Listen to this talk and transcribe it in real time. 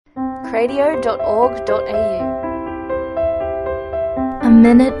www.catholiccradio.org.au. A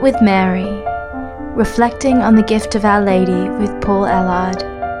Minute with Mary, reflecting on the gift of Our Lady with Paul Ellard.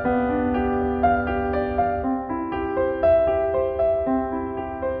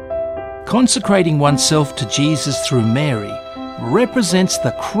 Consecrating oneself to Jesus through Mary represents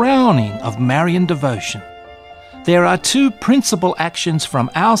the crowning of Marian devotion. There are two principal actions from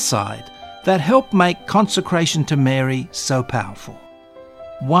our side that help make consecration to Mary so powerful.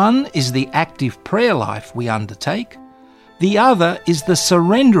 One is the active prayer life we undertake. The other is the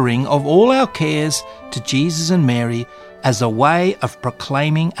surrendering of all our cares to Jesus and Mary as a way of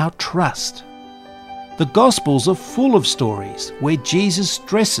proclaiming our trust. The Gospels are full of stories where Jesus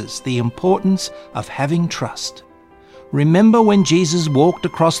stresses the importance of having trust. Remember when Jesus walked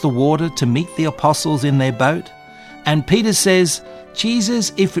across the water to meet the apostles in their boat? And Peter says,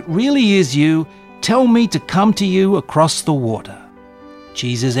 "Jesus, if it really is you, tell me to come to you across the water."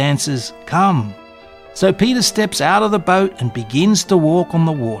 Jesus answers, "Come." So Peter steps out of the boat and begins to walk on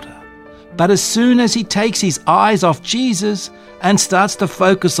the water. But as soon as he takes his eyes off Jesus and starts to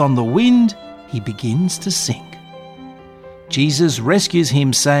focus on the wind, he begins to sink. Jesus rescues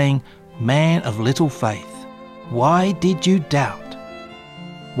him, saying, "Man of little faith, why did you doubt?"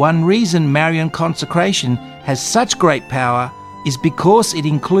 One reason Marian consecration has such great power is because it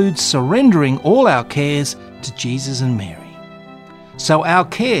includes surrendering all our cares to Jesus and Mary. So our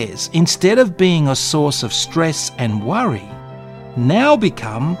cares, instead of being a source of stress and worry, now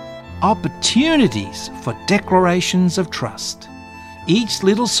become opportunities for declarations of trust. Each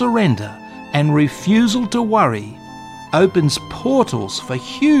little surrender and refusal to worry opens portals for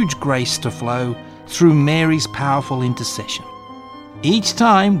huge grace to flow through Mary's powerful intercession. Each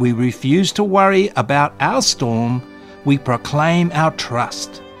time we refuse to worry about our storm, we proclaim our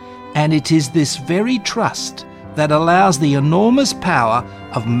trust. And it is this very trust that allows the enormous power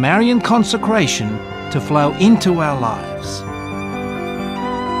of Marian consecration to flow into our lives.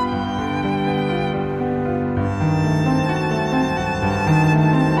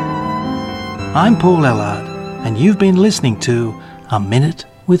 I'm Paul Ellard, and you've been listening to A Minute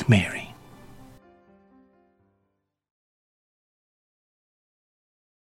with Mary.